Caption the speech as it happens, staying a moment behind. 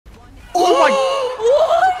my.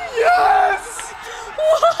 Yes!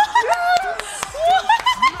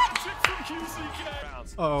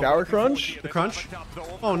 Oh. Shower crunch? The crunch?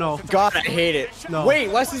 Oh no. God, I hate it. No. Wait,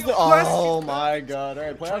 Wes is the. Oh my God. All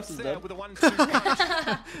right, playoffs is done.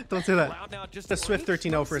 Don't say that. The Swift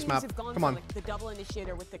 13-0 first map. Come on. The double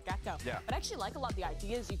initiator with the Gekko. Yeah. But I actually like a lot of the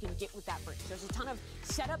ideas you can get with that bridge. There's a ton of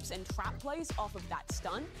setups and trap plays off of that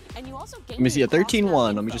stun, and you also gain. Let me see a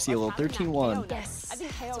 13-1. Let me just see a little 13-1. Yes. I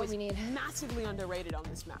think KO is massively underrated on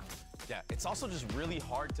this map. Yeah, it's also just really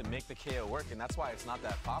hard to make the KO work, and that's why it's not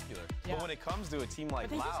that popular. Yeah. But when it comes to a team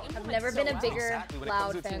like Loud, I've never been a bigger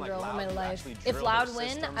Loud fangirl in my life. If Loud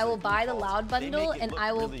win, I will buy the Loud bundle and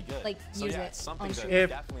I will like use it on stream.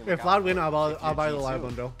 If Loud win, I'll buy the Loud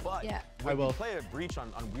bundle. Yeah, I will. Play a breach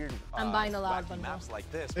on weird. I'm buying the Loud bundle. Maps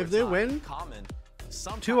like this, if they win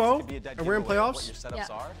 2-0 and we're in playoffs,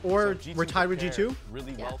 or we're tied with G2,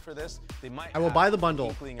 really well for this, I will buy the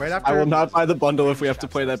bundle right after. I will not buy the bundle if we have to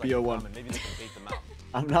play that BO1.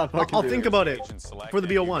 I'm not fucking. I'll think about it for the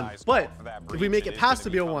BO1, but if we make it past the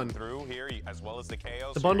BO1,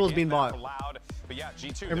 the bundle is being bought.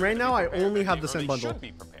 And right now, I only have the Sen bundle.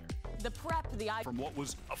 The prep, from what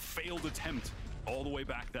was a failed attempt all the way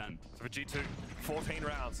back then. For G2, 14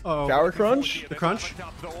 rounds. Oh. Shower crunch? The crunch?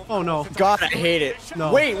 Oh no. God, I hate it.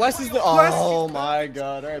 No. Wait, Wes is the. Oh my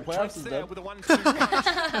God. All right, playoffs is done.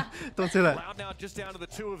 Don't say that. Loud now just down to the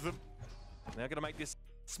two of them. They're going to make this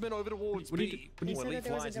spin over towards B. He said that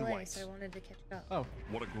there was a delay, so I wanted to catch it up. Oh.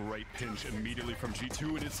 What a great pinch immediately from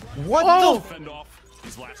G2. It is what the fend off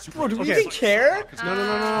his last two. Bro, do we even care?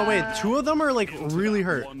 No. Wait, two of them are like really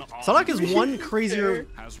hurt. Sadak is one crazier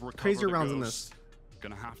rounds in this.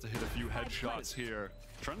 Gonna have to hit a few headshots here.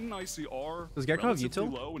 Trenton ICR. Does Gekko have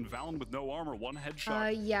util? Low and Valen with no armor, one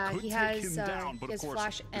headshot. Yeah, he has down, but his of course,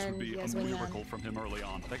 flash and he has wingman. Miracle from him early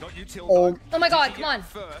on. They got util. Oh my God, come on.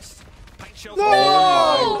 First. No!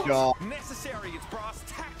 Oh my God. Necessary, it's brass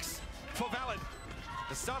tacks for Valen.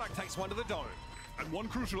 The Sadak takes one to the dome. And one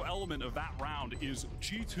crucial element of that round is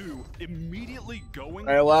G2 immediately going.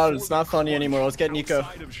 All right, Loud, it's not funny anymore. Let's get Nico.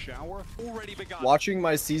 Watching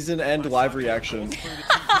my season end live reaction.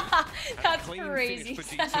 That's crazy.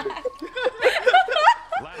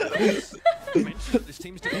 This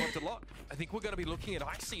team's developed a lot. I think we're going to be looking at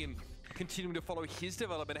Icy and continuing to follow his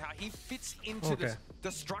development, how he fits into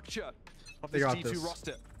the structure of this G2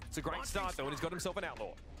 roster. It's a great start though, and he's got himself an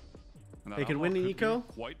outlaw. They can win the eco.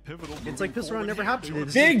 It's like this round never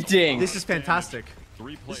happened. Big ding! This is fantastic.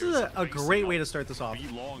 This is a great way to start this off.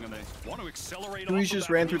 We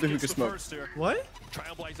just ran through the hookah smoke. What?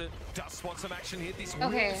 Trailblazer does want some action here. This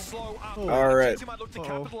okay. Slow up. Oh. All right.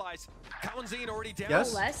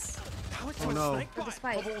 Yes. Les. Oh no. For the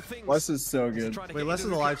spike. Les is so good. Wait, Les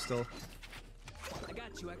is alive still. I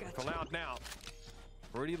got you. For Loud now.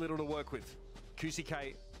 Pretty little to work with.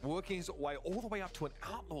 QCK working his way all the way up to an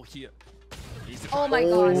outlaw here. Oh my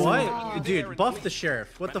God. What? Dude, buff the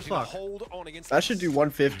sheriff. What the fuck? That should do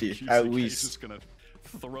 150 at least. Just gonna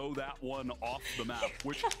throw that one off the map,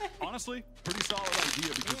 which honestly, pretty solid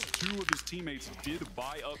idea because two of his teammates did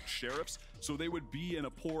buy up sheriffs, so they would be in a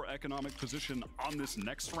poor economic position on this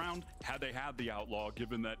next round had they had the outlaw,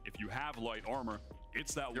 given that if you have light armor,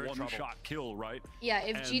 it's that one-shot kill, right? Yeah,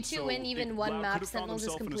 if G2 win even one map, Sentinels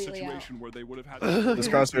is completely out. Where they would have had this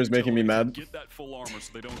crosshair is making me mad. Get that full armor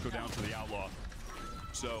so they don't go down to the outlaw.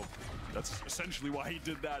 So that's essentially why he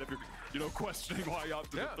did that. If you're, questioning why you have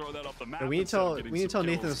to throw that off the map. Yeah, we need to tell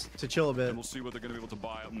Nathan to chill a bit. And we'll see what they're going to be able to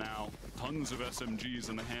buy up now. Tons of SMGs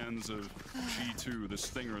in the hands of G2, the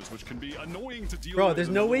Stingers, which can be annoying to deal with. Bro, there's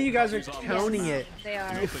no way you guys are counting it. They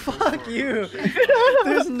are. Fuck you.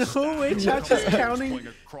 There's no way chat is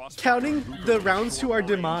counting the rounds to our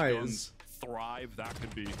demise. Thrive, that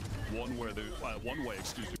could be one way,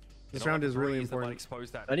 excuse me. This round is really important.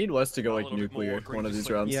 I need Wes to go like nuclear one of these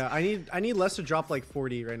rounds. Yeah, I need Les to drop like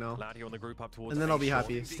 40 right now. And then I'll be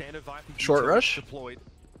happy. Short rush?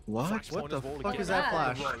 What? What the fuck is that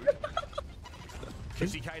flash?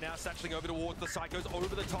 QCK now satcheling over towards the Psychos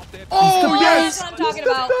over the top there. Oh yes! That's what I'm talking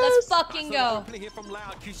about. Let's fucking go.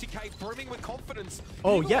 QCK brimming with confidence.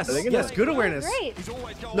 Oh yes, yes, good awareness. Great.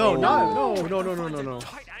 No, no.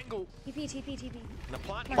 TP.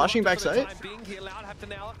 Flashing backside?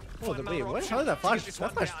 Oh, wait, what? How did that flash?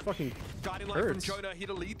 That flash fucking hurts.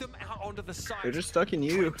 They're just stuck in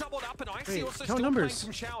you. Wait, count numbers.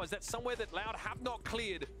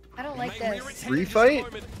 I don't like this.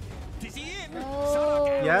 Refight?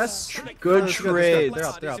 No. Yes. Good trade.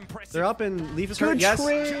 They're up and Leaf is hurt. Yes.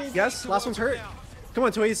 Yes. Last one's hurt. Come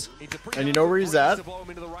on, Toys. And you know where he's at?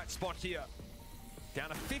 Down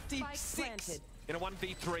to 56 in a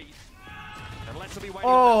 1v3.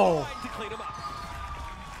 Oh!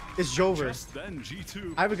 It's Jover.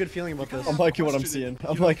 I have a good feeling about this. I'm liking what I'm seeing.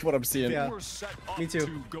 I'm liking what I'm seeing. Yeah. Me too.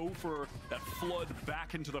 To go for that flood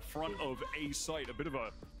back into the front of A site. A bit of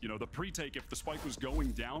a, the pre-take if the spike was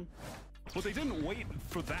going down. But they didn't wait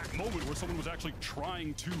for that moment where someone was actually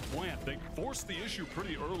trying to plant. They forced the issue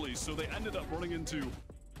pretty early, so they ended up running into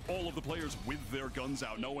all of the players with their guns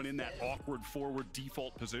out. No one in that awkward forward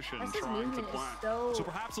default position trying to plant. So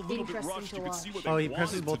perhaps a little bit rushed. You could see what they he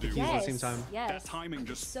presses both the keys at the same time. Yes. That timing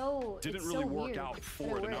just didn't really work out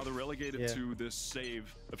for it. And now they're relegated to this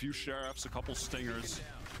save. A few sheriffs, a couple stingers.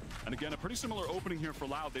 And again, a pretty similar opening here for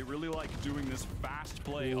Loud. They really like doing this fast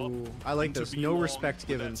play up. I like this. No respect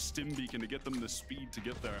given. That stim beacon to get them the speed to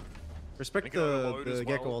get there. Respect the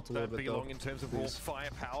Gecko ult a little bit though. In terms of raw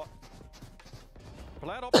firepower. Pull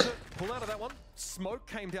out opposite, pull out of that one. Smoke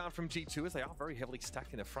came down from G2 as they are very heavily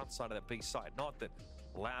stacked in the front side of that B side. Not that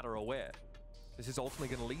Loud are aware. This is ultimately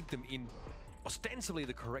going to lead them in ostensibly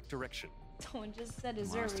the correct direction. Someone just said,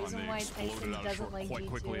 is there a reason why Tyson doesn't like quite G2?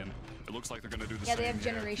 quickly, and it looks like they're going to do the yeah, same. They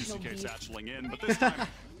have generational QCK beef. satcheling in, but this time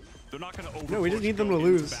they're not going to No, we just need them to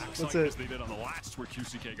lose. That's it. As they did on the last where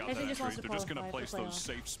QCK got that entry. They're just going to place those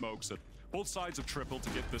safe smokes at both sides of triple to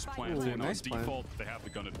get this plant in. Nice on default, they have the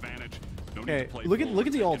gun advantage. No Okay, need to play look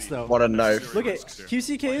at the ults though. What a knife. Look at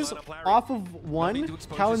QCK's off of 1,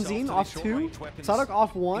 Kalanzine off 2, Sadak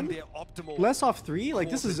off 1, Less off 3. Like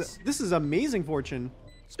this is amazing fortune.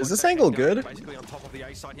 Is this angle good? Basically on top of the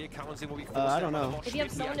A side here, I don't know. If you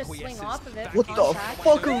have someone to swing off of it, What the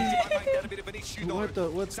fuck are we?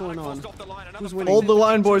 What's going on? Who's winning? Hold the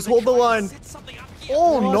line, boys. Hold the line.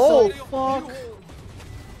 Oh no! Fuck.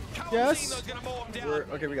 Yes.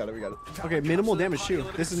 Okay, we got it. We got it. Okay, minimal damage too.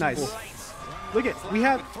 This is nice. Look at we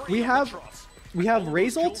have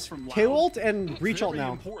Raze ult, KO ult, and Breach ult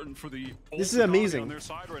now. This is amazing.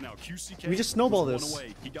 We just snowball this.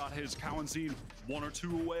 He got his Kalanzine 1 or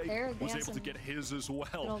 2 away. Was able to get his as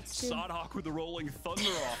well. Sadak with the rolling thunder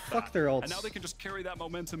off. Fuck their ults. And now they can just carry that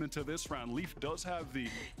momentum into this round. Leaf does have the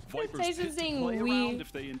Vipers Tyson's pit to saying play we. around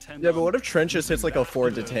if they intend. Yeah, but what if Trench just hits like a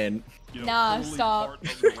 4 to 10? Nah, stop.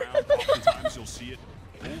 Oftentimes you'll see it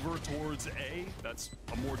over towards A. That's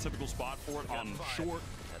a more typical spot for it on short.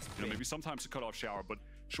 Maybe sometimes a cutoff shower, but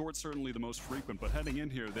short certainly the most frequent. But heading in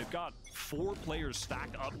here, they've got 4 players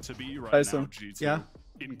stacked up to B right now. G2, yeah.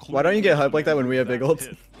 Why don't you get hyped like that when we have big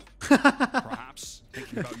ults? Perhaps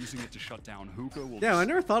thinking about using it to shut down Hookah. We'll I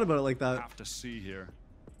never thought about it like that. Have to see here.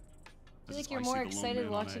 I feel like you're more excited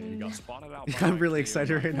watching. I'm really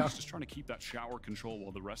excited right now. Just trying to keep that shower control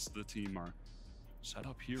while the rest of the team are set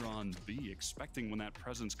up here on B, expecting when that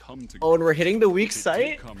presence come to. Oh, and we're hitting the weak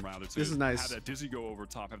site. This is nice. Dizzy go over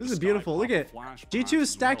top, this is beautiful. Look at G2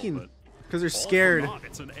 is stacking because they're scared.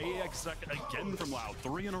 It's an AX again from Loud,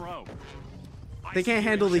 3 in a row. They can't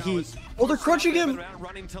handle the heat. Oh, they're crunching him.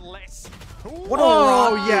 What a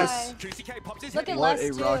rock! Yes. Look at What Les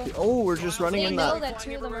a too. rocket. Oh, we're just running They in know that. that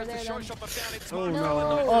 2 of them are there then. Oh No.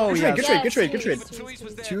 no. Oh yeah. Good trade.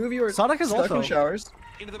 2 of you are Sadak is stuck also in showers.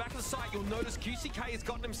 Into the back of the site, you'll notice QCK has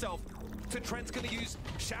gotten himself to Trent's going to use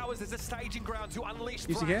showers as a staging ground to unleash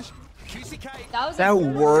Flash. QCK. That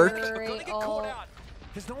worked. Gonna get caught out.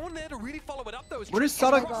 There's no one there to really follow it up though. What is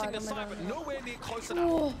Sadak? But nowhere near close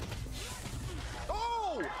enough.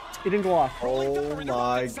 Oh! It didn't go off. Oh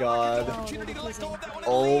my god.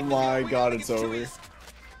 Oh my god, it's over.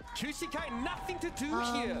 QCK, nothing to do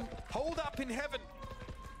here. Hold up in heaven.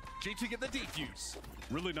 G2 get the defuse.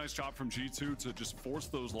 Really nice job from G2 to just force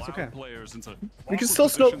those Loud players into. We can still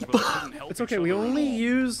snow. It's okay. We only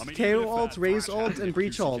used KO ult, Raze ult, and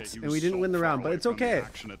Breach ult, and we didn't win the round, but it's okay.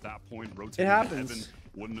 It happens.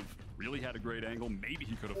 Wouldn't have really had a great angle. Maybe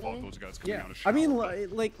he could have fought those guys coming out of shower. I mean,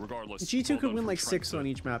 like regardless, G2 could win like 6 on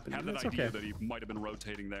each map, and that's okay. That he might have been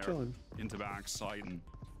rotating there into back site and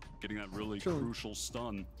getting that really crucial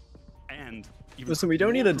stun. And listen, we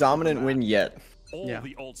don't need a dominant win yet.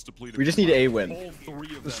 The ults depleted. We just need a win. All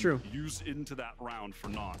 3 of That's them true. Use into that round for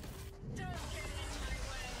not.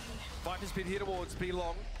 Viper's been here towards B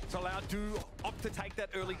long. It's allowed to opt to take that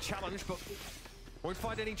early challenge, but won't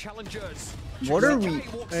find any challengers. What are we?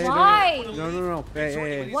 Why? No.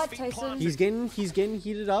 Hey. What, Tyson? He's getting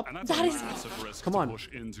heated up. That is. Come on.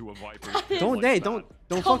 Don't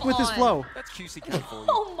Come fuck with his on. flow. That's QCK for you.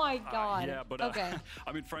 Oh my god. Yeah, but okay.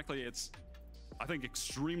 I mean, frankly, it's I think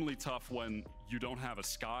extremely tough when you don't have a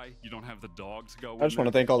Sky, you don't have the dog to go. I just want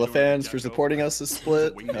to thank all the fans for supporting us this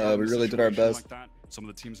split. We really did our best. Like some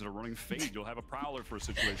of the teams that are running Fade, you'll have a Prowler for a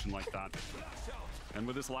situation like that. And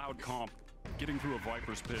with this Loud comp, getting through a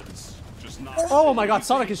Viper's pit is just not. Oh my god,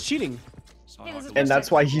 Sonic is cheating. And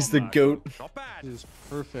that's why he's the GOAT. Not bad. It is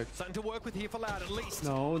perfect. Something to work with here for Loud, at least.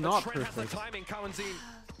 No, not perfect.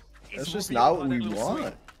 That's just not what we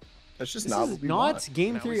want. That's just not what we want. Not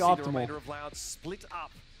game 3 optimal. Of Loud split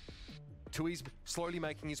up. Tui's slowly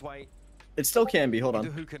making his way. It still can be. Hold on.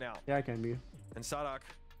 Hookah now. Yeah, it can be. And Sadak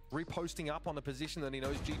reposting up on the position that he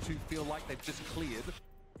knows G2 feel like they've just cleared.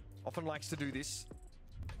 Often likes to do this.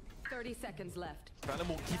 30 seconds left. Venom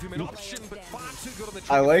will give him an option, but far too good on the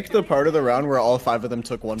I like the part of the round where all 5 of them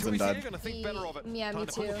took ones and died. Yeah, me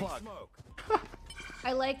too.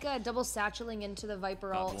 I like double satcheling into the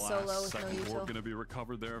Viper ult solo with no util. We're gonna be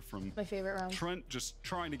recovered there from my favorite round. Trent just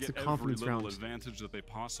trying to get every little advantage that they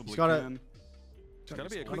possibly can. It's gotta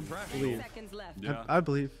be a quick crash. Yeah, I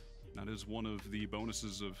believe. That is one of the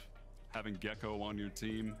bonuses of having Gecko on your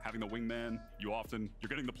team, having the wingman. You're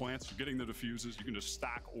getting the plants, you're getting the diffuses. You can just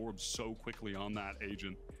stack orbs so quickly on that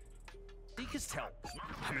agent. Seekers tell.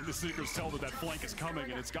 I mean, the Seekers tell that flank is coming,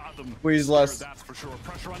 and it's got them. Squeeze less. That's for sure.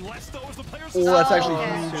 Pressure on less, though, as the players. Oh, that's actually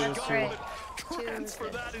huge. That's great. Transfer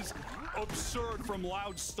that is absurd from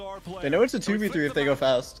Loud star play. They know it's a 2v3 if they go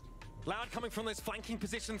fast. Loud coming from those flanking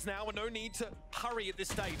positions now, and no need to hurry at this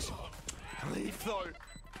stage. Leaf though,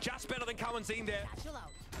 just better than Kyedae there.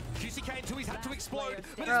 QCK and Tui's had to explode,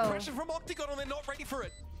 but there's pressure from Octagon and they're not ready for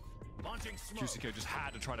it. QCK just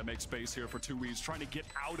had to try to make space here for Tui's. Trying to get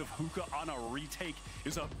out of hookah on a retake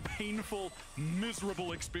is a painful,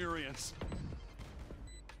 miserable experience.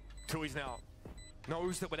 Tui's now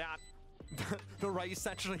knows that without the Raze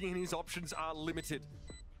saturating, his options are limited.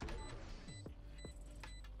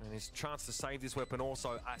 And his chance to save this weapon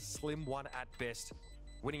also a slim one at best.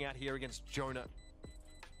 Winning out here against Jonah.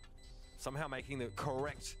 Somehow making the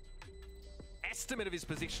correct estimate of his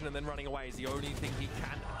position and then running away is the only thing he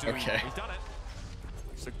can do. Okay. He's done it.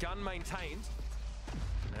 So gun maintained.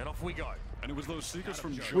 And off we go. And it was those Seekers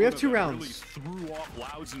from Jonah we have 2 that rounds. Really threw off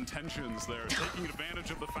Loud's intentions there, taking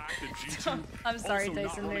advantage of the fact that G2 I'm sorry, also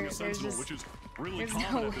Tyson. not running a There's Sentinel, just, which is really there's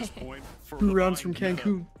common no at this way. point. For 2 rounds from Divine Diva.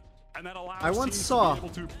 Cancun. And that allows I once teams saw. to be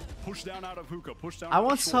able to push down out of hookah, push down I out of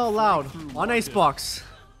once short, saw fly Loud through on market, Icebox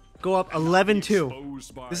go up 11-2.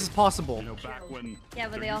 exposed by, This is possible. You know, back when Yeah,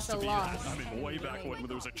 but there they used to also be lost. that, I mean, way back when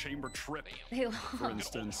there was a chamber trip, They for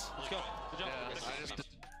lost. instance.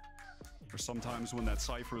 Or sometimes when that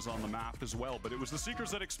Cypher is on the map as well. But it was the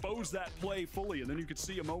Seekers that exposed that play fully, and then you could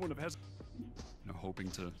see a moment of hoping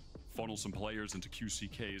to funnel some players into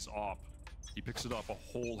QCK's op. He picks it up a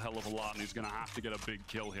whole hell of a lot, and he's gonna have to get a big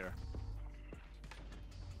kill here.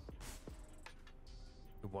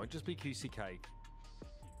 It won't just be QCK.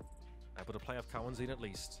 Able to play off Kyedae at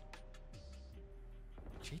least.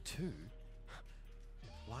 G2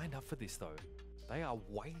 lined up for this though. They are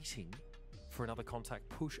waiting for another contact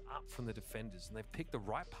push up from the defenders, and they've picked the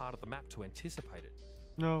right part of the map to anticipate it.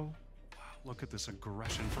 No. Wow, look at this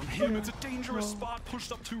aggression from him. It's a dangerous spot,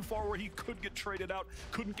 pushed up too far where he could get traded out,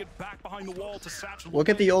 couldn't get back behind the wall to satchel. Look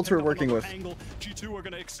at the ults we're working with. Angle. G2 are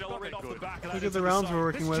going to accelerate off the back of that. Look at the rounds we're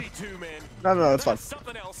working with. G2 man. No, it's fine.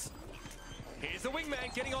 Something else. Here's the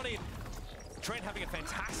wingman getting on in. Trent having a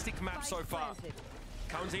fantastic map so far.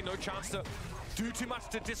 Kyedae no chance to do too much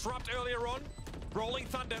to disrupt earlier on. Rolling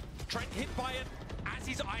Thunder, Trent hit by it. As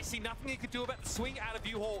he's icy, nothing he could do about the swing out of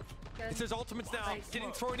U-Haul. It's his ultimates now,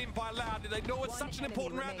 getting thrown in by Loud. They know it's such an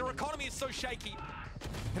important round. Their economy is so shaky.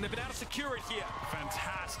 And they've been able to secure it here.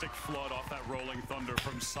 Fantastic flood off that Rolling Thunder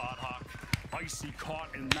from Sadhak. Icy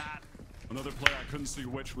caught in that. Another player I couldn't see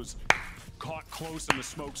which was caught close in the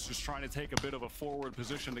smokes, just trying to take a bit of a forward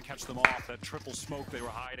position to catch them off. That triple smoke they were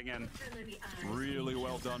hiding in. Really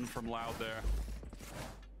well done from Loud there.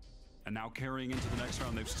 And now carrying into the next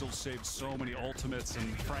round, they've still saved so many ultimates,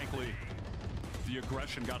 and frankly, the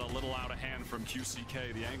aggression got a little out of hand from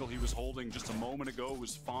QCK. The angle he was holding just a moment ago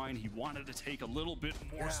was fine. He wanted to take a little bit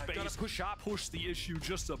more space, push the issue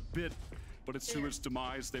just a bit, but it's to his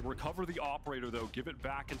demise. They recover the operator though, give it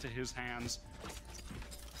back into his hands.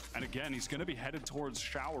 And again, he's gonna be headed towards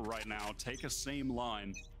Shower right now. Take a same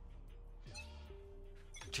line.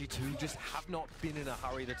 G2 just have not been in a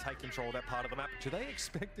hurry to take control of that part of the map. Do they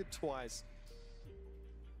expect it twice?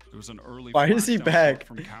 There was an early Why is he back?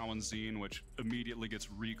 From Kyedae, which immediately gets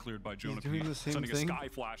re-cleared by Jonah doing the same sending thing? a sky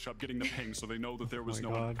flash up, getting the ping, so they know that there was no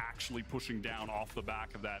one actually pushing down off the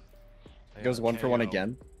back of that. Goes 1 for 1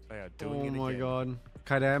 again. They are doing Oh it my again. god.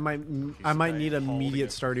 Kyedae, I might need immediate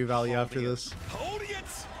Stardew Valley after this. Holding it!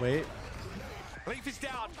 Wait. Leaf is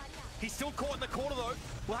down. He's still caught in the corner though.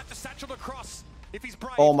 We'll have to satchel across if he's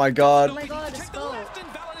brave. Oh my god. Oh my god, Check it's the both. left, and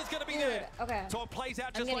Valen is going to be there. Okay. So it plays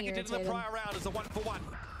out just like it did in the prior round as a 1-for-1.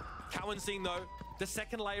 Kyedae though, the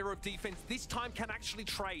second layer of defense this time can actually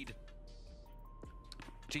trade.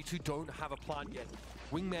 G2 don't have a plant yet.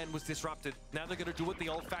 Wingman was disrupted. Now they're going to do it the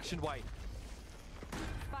old-fashioned way.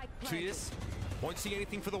 Cheers. Won't see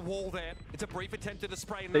anything for the wall there. It's a brief attempt at a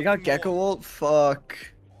spray. They got Gecko ult? Fuck.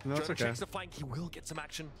 No, that's okay. Checks the flank. He will get some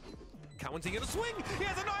action. Cowan's gonna swing. He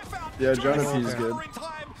has a knife out. Yeah, Jonathan's good. In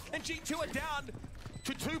time, and G2 are down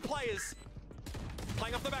to 2 players.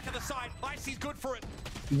 Playing off the back of the side. Icy's good for it.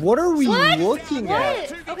 What are we looking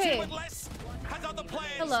at? Okay. Has other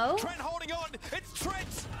players. Hello? Trent holding on. It's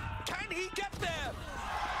Trent. Can he get there?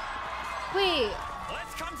 Wait.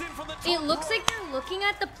 Les comes in from the top. It looks like they're looking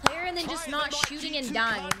at the player and then just not shooting and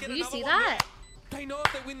dying. Do you see that? They know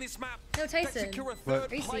if they win this map, No, Tyson. are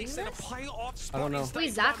you seeing this? I don't know.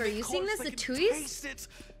 Wait, Zach, are you seeing this? The tweets?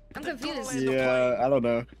 I'm confused. Yeah, I don't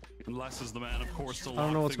know. Les is the man, of course, to I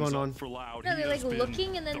don't know what's going on. for Loud. No, they're He like has been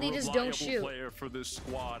looking and then the they just don't reliable shoot. Player for this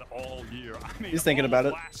squad all year. I mean, He's thinking all about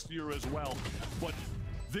it. Last year as well, but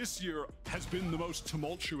this year has been the most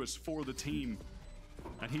tumultuous for the team,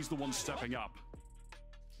 and he's the one stepping up.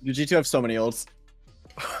 You G2 have so many ults.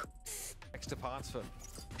 Extra parts for.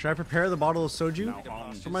 Should I prepare the bottle of soju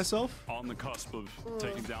Now for myself? on the cusp of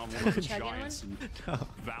taking down one of the giants in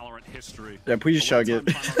Valorant history. Yeah, please chug it.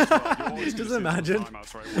 Just imagine.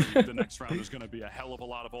 The next round is going to be a hell of a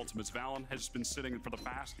lot of ultimates. Valen has been sitting for the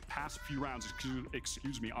past few rounds,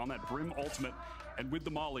 excuse me, on that Brim ultimate. And with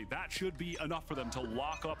the Molly, that should be enough for them to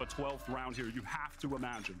lock up a 12th round here. You have to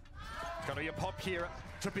imagine. Got to be a pop here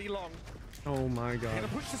to be long. Oh my god. Gonna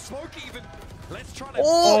push the smoke even. Let's try to.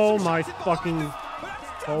 Oh my fucking.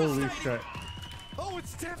 Holy shit. Oh,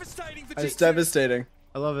 it's devastating for It's G2. devastating.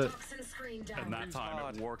 I love it. And that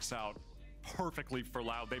time it works out perfectly for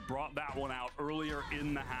Loud. They brought that one out earlier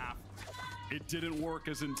in the half. It didn't work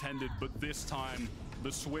as intended, but this time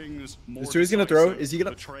the swings more. Is Tui's gonna throw? Is he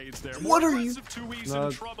gonna? The trades there. What are you? No,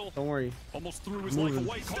 in trouble. Don't worry. Almost threw his life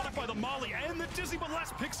away. Caught by the Molly and the Dizzy, but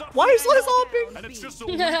Les picks up. Why is Les hopping? And it's just a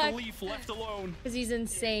leaf left alone. Because he's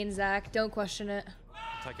insane, Zach. Don't question it.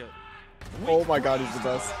 Take it. Oh my god, he's the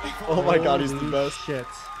best. Oh my god, he's the best. Shit.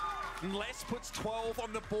 Les puts 12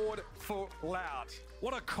 on the board for Loud.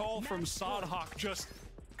 What a call from Sadhawk. Just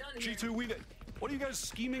G2, what are you guys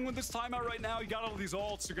scheming with this timeout right now? You got all these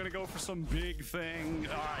ults. You're going to go for some big thing.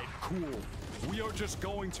 All right, cool. We are just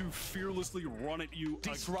going to fearlessly run at you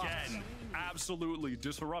again. Absolutely.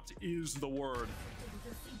 Disrupt is the word.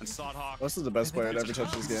 And Sadhawk. This is the best player I'd ever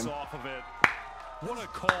touched this game. Off of it. What a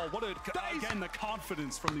call. What a, again, the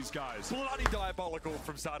confidence from these guys. Bloody diabolical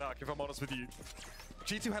from Sadhawk, if I'm honest with you.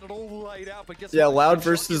 G2 had it all laid out, but guess yeah, what? Loud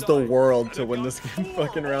versus the world to win this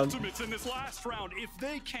fucking round. In this last round, if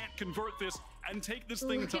they can't convert this and take this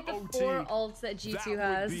thing to Look at the OT, 4 ults that G2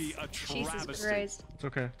 has. Be a Jesus Christ. It's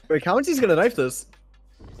okay. Wait, Cowan's gonna knife this.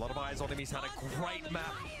 A lot of eyes on him. He's had a great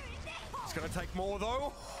map. It's gonna take more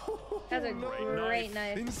though. That's a great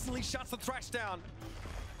knife. Instantly shuts the thrash down.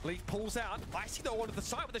 Leaf pulls out. Icy though onto the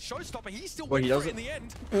side with the showstopper. He still went for it in the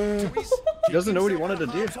end. He doesn't know what he wanted to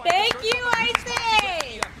do. Thank you,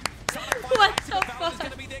 Icy! What the fuck?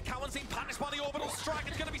 Going to be there. Cowan's being punished by the orbital strike.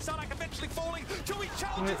 It's going to be Sadhawk eventually falling. Tui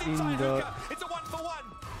challenges inside Hookah. It's a 1-for-1.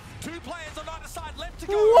 2 players on either side left to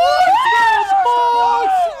go.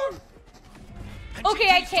 Okay,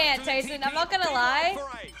 I can't, Tyson. I'm not gonna lie.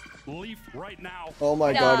 Leaf right now. Oh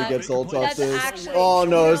my god, he gets ult off this. Actually, Oh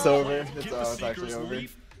no, it's over. Give It's actually over.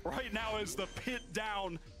 Leaf right now is the pit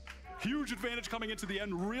down. Huge advantage coming into the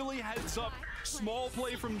end. Really heads up. Small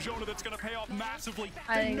play from Jonah that's going to pay off massively.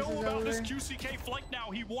 They know about this QCK flank now.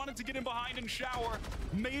 He wanted to get in behind and shower.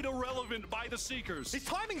 Made irrelevant by the Seekers. His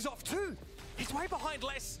timing's off too. He's way behind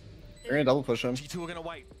Les. They're gonna double push him. G2 are going to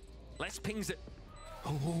wait. Les pings it.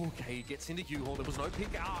 Oh, okay, he gets into U-Haul. There was no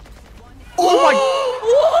pick up. Oh my!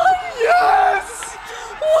 What? Yes!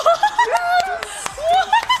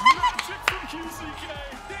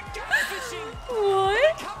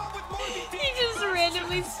 What? He just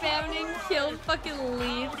randomly spammed and killed fucking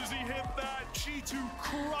Leaf. How does he hit that? G2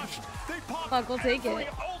 crushed. They popped Fuck, we'll take it.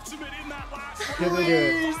 ultimate in that last Can they do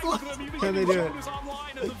it? Can they do it?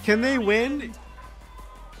 Can they win?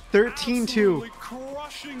 13-2. Absolutely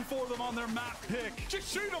crushing for them on their map pick.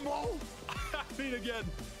 Just shoot them all. I mean, again.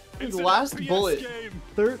 His last bullet.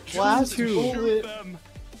 13-2.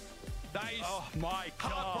 Oh my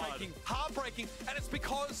god. Heartbreaking, heartbreaking, and it's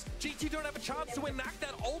because G2 don't have a chance to enact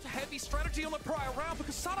that ult-heavy strategy on the prior round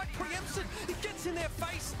because Sadhawk preempts it. It gets in their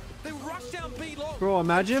face. They rush down B long. Bro,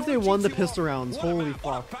 imagine if they won the pistol rounds. Holy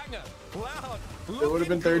fuck. It would have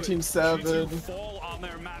been 13-7. Fall on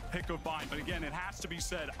their map pick of bind, but again, it has to be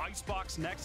said, Icebox next.